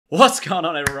What's going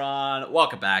on, everyone?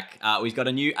 Welcome back. We've got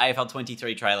a new AFL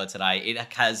 23 trailer today. It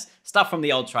has stuff from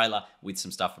the old trailer with some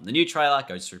stuff from the new trailer.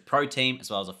 Goes through Pro Team as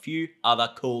well as a few other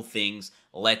cool things.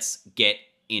 Let's get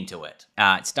into it.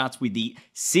 It starts with the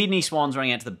Sydney Swans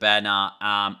running out to the banner.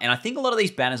 And I think a lot of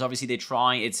these banners, obviously, they're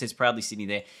trying, it says proudly Sydney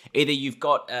there. Either you've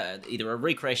got either a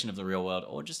recreation of the real world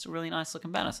or just a really nice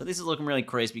looking banner. So this is looking really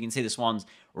crisp. You can see the Swans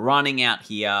running out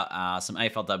here. Some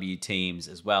AFLW teams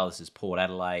as well. This is Port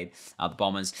Adelaide, the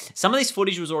Bombers. Some of this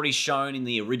footage was already shown in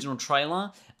the original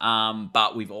trailer,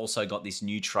 but we've also got this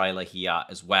new trailer here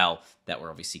as well that we're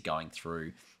obviously going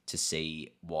through to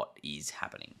see what is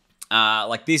happening.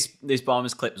 Like this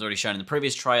Bombers clip was already shown in the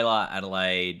previous trailer.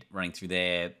 Adelaide running through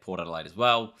there, Port Adelaide as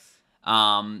well.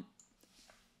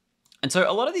 And so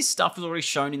a lot of this stuff was already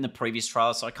shown in the previous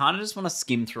trailer, so I kind of just want to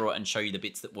skim through it and show you the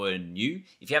bits that were new.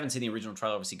 If you haven't seen the original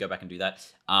trailer, obviously go back and do that.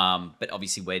 But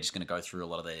obviously we're just going to go through a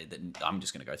lot of I'm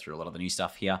just going to go through a lot of the new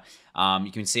stuff here.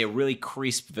 You can see a really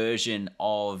crisp version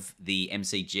of the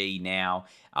MCG now,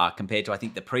 compared to, I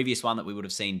think, the previous one that we would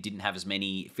have seen didn't have as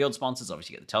many field sponsors.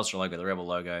 Obviously you get the Telstra logo, the Rebel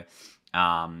logo,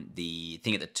 the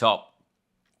thing at the top,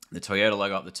 the Toyota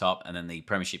logo up the top, and then the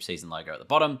Premiership season logo at the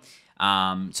bottom.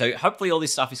 So hopefully all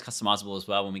this stuff is customizable as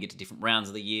well when we get to different rounds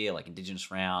of the year, like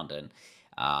Indigenous round and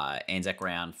Anzac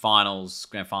round, finals,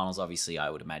 grand finals. Obviously, I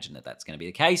would imagine that that's going to be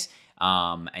the case.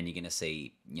 And you're going to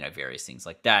see, various things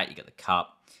like that. You got the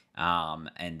Cup,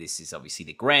 and this is obviously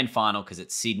the grand final because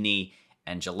it's Sydney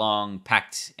and Geelong,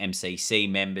 packed MCC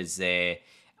members there.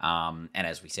 And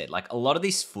as we said, like a lot of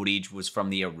this footage was from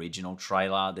the original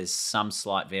trailer. There's some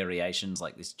slight variations,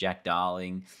 like this Jack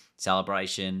Darling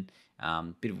celebration.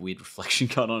 Bit of weird reflection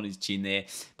going on his chin there.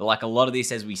 But like a lot of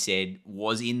this, as we said,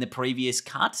 was in the previous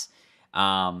cut.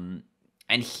 And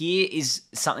here is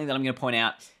something that I'm going to point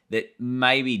out that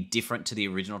may be different to the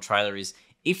original trailer is,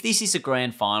 if this is a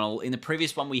grand final, in the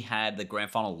previous one we had the grand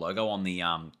final logo on the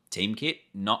team kit,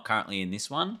 not currently in this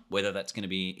one. Whether that's going to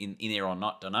be in there or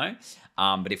not, don't know.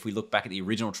 But if we look back at the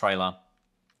original trailer,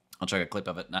 I'll show you a clip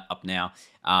of it up now.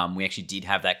 We actually did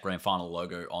have that grand final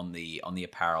logo on the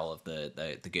apparel of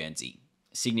the Guernsey.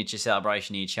 Signature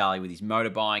celebration here, Charlie with his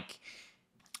motorbike.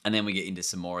 And then we get into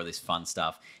some more of this fun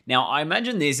stuff. Now, I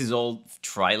imagine this is all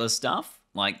trailer stuff,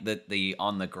 like the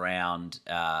on the ground,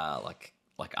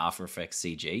 like After Effects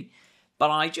CG.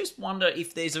 But I just wonder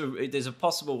if there's a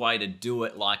possible way to do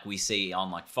it like we see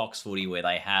on like Fox Footy, where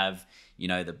they have,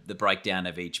 the breakdown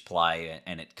of each play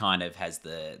and it kind of has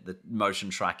the motion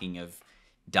tracking of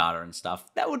data and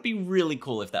stuff. That would be really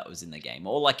cool if that was in the game.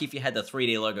 Or like if you had the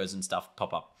 3D logos and stuff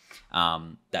pop up.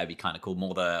 That would be kind of cool.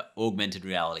 More the augmented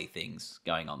reality things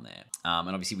going on there. And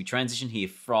obviously we transition here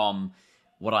from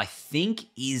what I think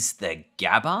is the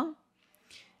Gabba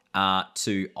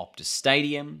to Optus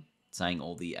Stadium, saying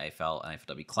all the AFL and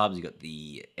AFLW clubs. You've got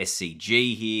the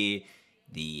SCG here,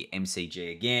 the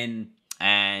MCG again,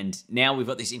 and now we've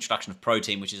got this introduction of Pro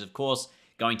Team, which is, of course,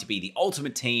 going to be the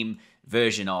ultimate team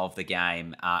version of the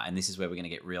game, and this is where we're going to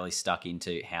get really stuck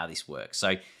into how this works.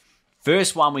 So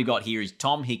first one we got here is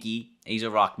Tom Hickey. He's a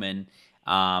ruckman.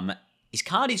 His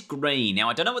card is green. Now,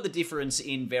 I don't know what the difference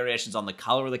in variations on the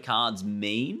color of the cards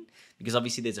mean, because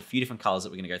obviously there's a few different colors that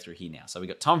we're going to go through here now. So we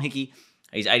got Tom Hickey.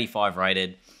 He's 85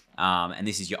 rated. And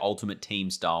this is your ultimate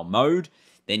team style mode.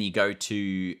 Then you go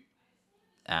to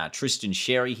Tristan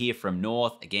Sherry here from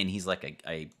North. Again, he's like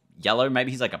a yellow.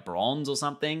 Maybe he's like a bronze or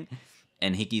something.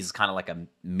 And Hickey's kind of like a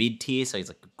mid-tier, so he's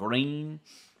like a green.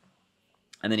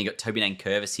 And then you got Toby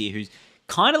Nankervis here, who's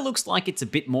kind of looks like it's a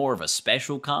bit more of a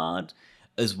special card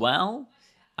as well.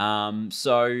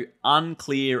 So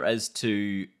unclear as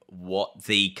to what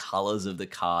the colors of the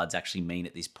cards actually mean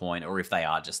at this point, or if they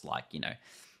are just like,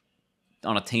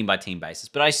 on a team-by-team basis.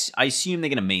 But I assume they're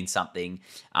going to mean something.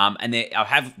 And I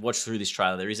have watched through this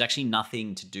trailer. There is actually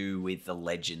nothing to do with the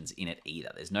legends in it either.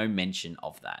 There's no mention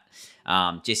of that.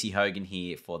 Jesse Hogan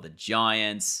here for the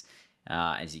Giants.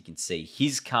 As you can see,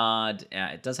 his card,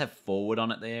 it does have forward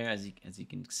on it there, as you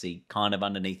can see, kind of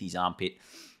underneath his armpit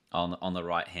on the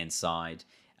right-hand side.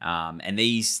 And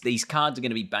these cards are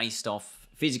going to be based off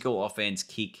physical, offense,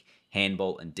 kick,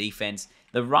 handball, and defense.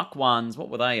 The ruck ones, what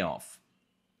were they off?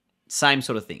 Same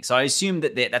sort of thing. So I assume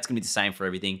that that's going to be the same for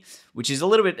everything, which is a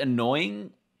little bit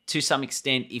annoying to some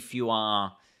extent. If you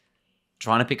are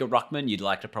trying to pick a ruckman, you'd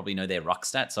like to probably know their ruck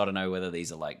stats. So I don't know whether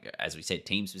these are, like, as we said,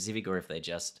 team specific, or if they're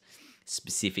just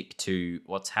specific to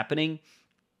what's happening.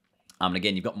 And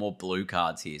again, you've got more blue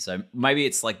cards here. So maybe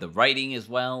it's like the rating as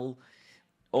well.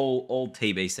 All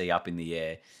TBC up in the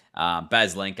air.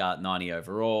 Baz Lenkart, 90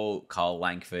 overall. Kyle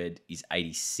Langford is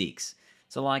 86.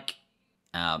 So, like,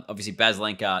 Obviously,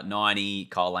 Baslenka, 90,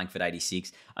 Kyle Langford,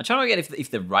 86. I'm trying to get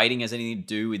if the rating has anything to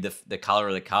do with the color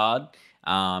of the card,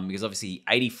 because obviously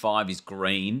 85 is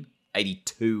green,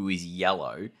 82 is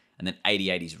yellow, and then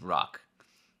 88 is ruck.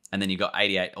 And then you've got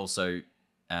 88 also,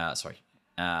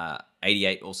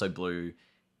 88 also blue,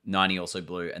 90 also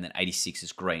blue, and then 86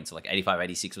 is green. So like 85,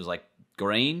 86 was like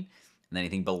green, and then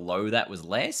anything below that was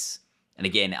less. And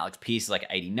again, Alex Pearce is like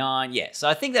 89. Yeah, so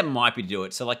I think that might be to do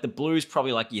it. So like the blue is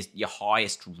probably like your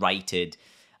highest rated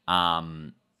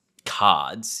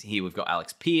cards. Here we've got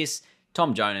Alex Pearce,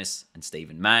 Tom Jonas, and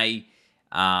Stephen May.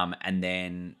 And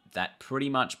then that pretty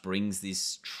much brings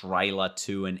this trailer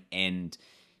to an end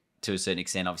to a certain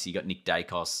extent. Obviously, you got Nick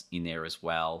Dacos in there as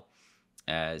well,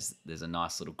 as there's a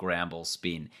nice little ground ball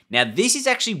spin. Now, this is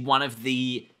actually one of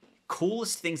the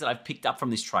coolest things that I've picked up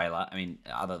from this trailer, I mean,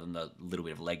 other than the little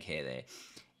bit of leg hair there,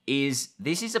 is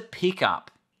this is a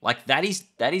pickup. Like, that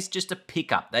is just a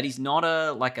pickup. That is not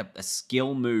a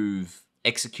skill move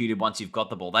executed once you've got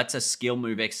the ball. That's a skill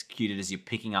move executed as you're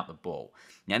picking up the ball.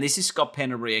 Now, this is Scott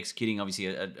Pendlebury executing, obviously,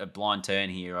 a blind turn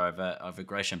here over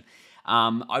Gresham.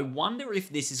 I wonder if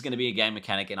this is going to be a game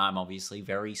mechanic, and I'm obviously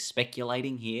very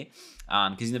speculating here,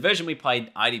 because in the version we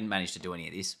played, I didn't manage to do any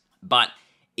of this. But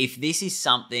if this is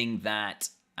something that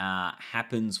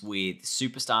happens with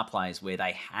superstar players where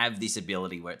they have this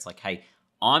ability where it's like, hey,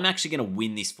 I'm actually going to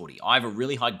win this footy. I have a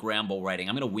really high ground ball rating.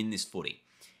 I'm going to win this footy.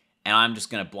 And I'm just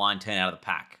going to blind turn out of the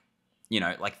pack. You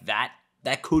know, like that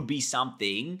could be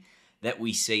something that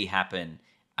we see happen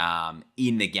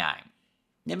in the game.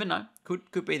 Never know.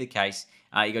 Could be the case.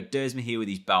 You got Dersma here with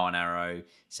his bow and arrow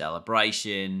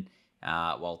celebration.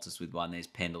 Walters with one. There's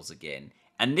Pendles again.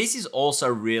 And this is also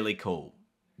really cool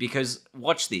because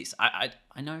watch this. I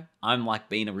know I'm like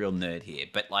being a real nerd here,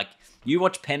 but like you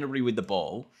watch Pendlebury with the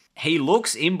ball. He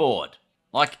looks inboard.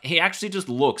 Like he actually just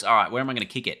looks, all right, where am I going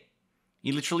to kick it?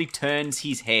 He literally turns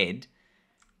his head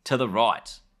to the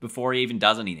right before he even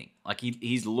does anything. Like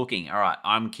he's looking, all right,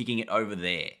 I'm kicking it over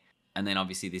there. And then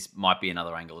obviously this might be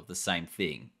another angle of the same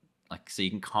thing. Like, so you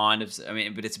can kind of, I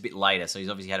mean, but it's a bit later. So he's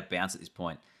obviously had a bounce at this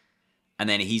point. And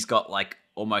then he's got like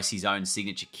almost his own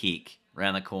signature kick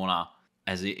around the corner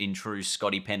as in true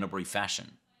Scotty Pendlebury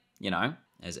fashion, you know,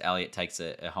 as Elliott takes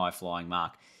a high flying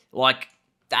mark. Like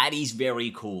that is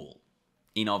very cool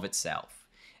in of itself.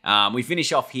 We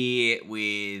finish off here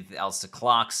with Alistair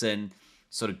Clarkson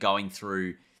sort of going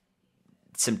through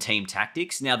some team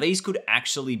tactics. Now, these could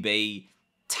actually be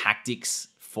tactics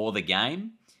for the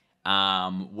game,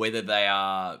 whether they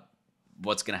are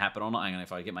what's going to happen or not. Hang on,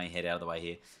 if I get my head out of the way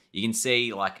here. You can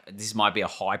see, like, this might be a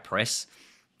high press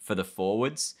for the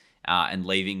forwards and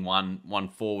leaving one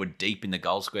forward deep in the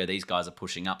goal square. These guys are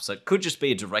pushing up. So it could just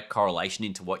be a direct correlation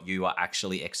into what you are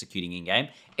actually executing in game.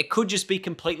 It could just be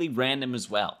completely random as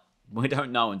well. We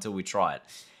don't know until we try it.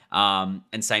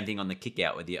 And same thing on the kick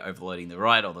out, whether you're overloading the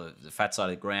right or the fat side of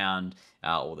the ground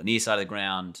or the near side of the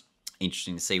ground.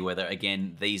 Interesting to see whether,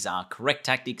 again, these are correct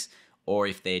tactics or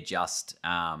if they're just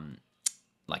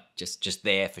just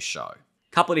there for show.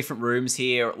 Couple of different rooms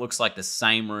here. It looks like the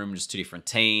same room, just two different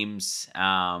teams,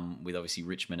 with obviously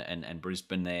Richmond and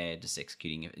Brisbane there, just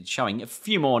executing, showing a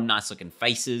few more nice looking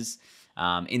faces.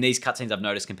 In these cutscenes, I've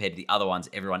noticed compared to the other ones,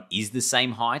 everyone is the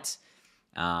same height.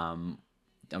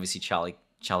 Obviously,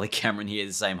 Charlie Cameron here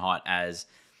is the same height as,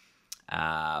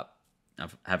 I'm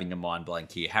having a mind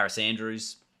blank here, Harris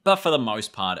Andrews. But for the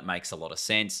most part, it makes a lot of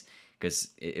sense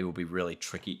because it will be really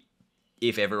tricky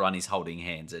if everyone is holding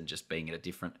hands and just being at a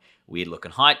different weird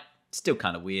looking height. Still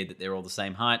kind of weird that they're all the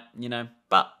same height, you know.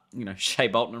 But, you know, Shea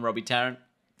Bolton and Robbie Tarrant,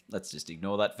 let's just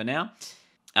ignore that for now.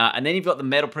 And then you've got the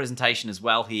medal presentation as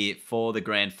well here for the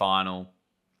grand final.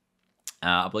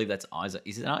 I believe that's Isaac.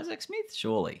 Is it Isaac Smith?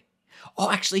 Surely.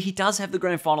 Oh, actually, he does have the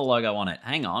grand final logo on it.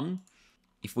 Hang on.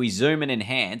 If we zoom and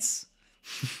enhance,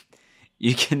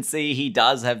 you can see he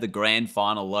does have the grand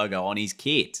final logo on his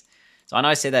kit. So I know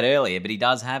I said that earlier, but he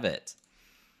does have it.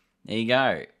 There you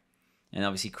go. And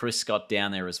obviously Chris Scott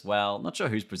down there as well. Not sure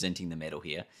who's presenting the medal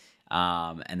here.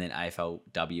 And then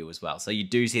AFLW as well. So you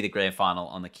do see the grand final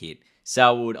on the kit.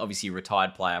 Selwood, obviously a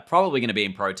retired player, probably going to be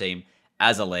in pro team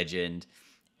as a legend.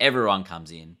 Everyone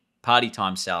comes in. Party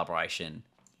time celebration.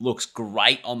 Looks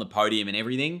great on the podium and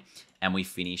everything. And we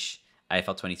finish.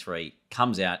 AFL 23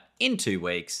 comes out in 2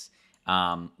 weeks,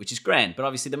 which is grand. But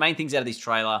obviously the main things out of this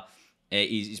trailer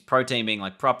is pro team being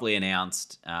like properly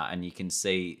announced, and you can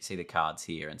see the cards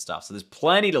here and stuff. So there's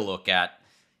plenty to look at.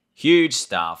 Huge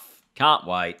stuff. Can't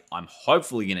wait. I'm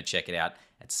hopefully going to check it out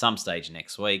at some stage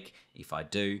next week. If I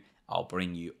do, I'll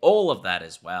bring you all of that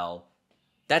as well.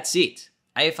 That's it.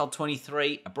 AFL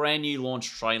 23, a brand new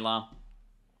launch trailer,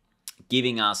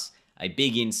 giving us a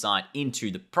big insight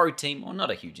into the pro team, or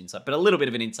not a huge insight, but a little bit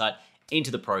of an insight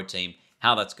into the pro team,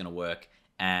 how that's going to work,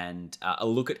 and a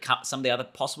look at some of the other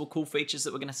possible cool features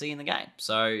that we're going to see in the game.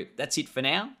 So that's it for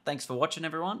now. Thanks for watching,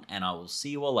 everyone, and I will see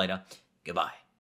you all later. Goodbye.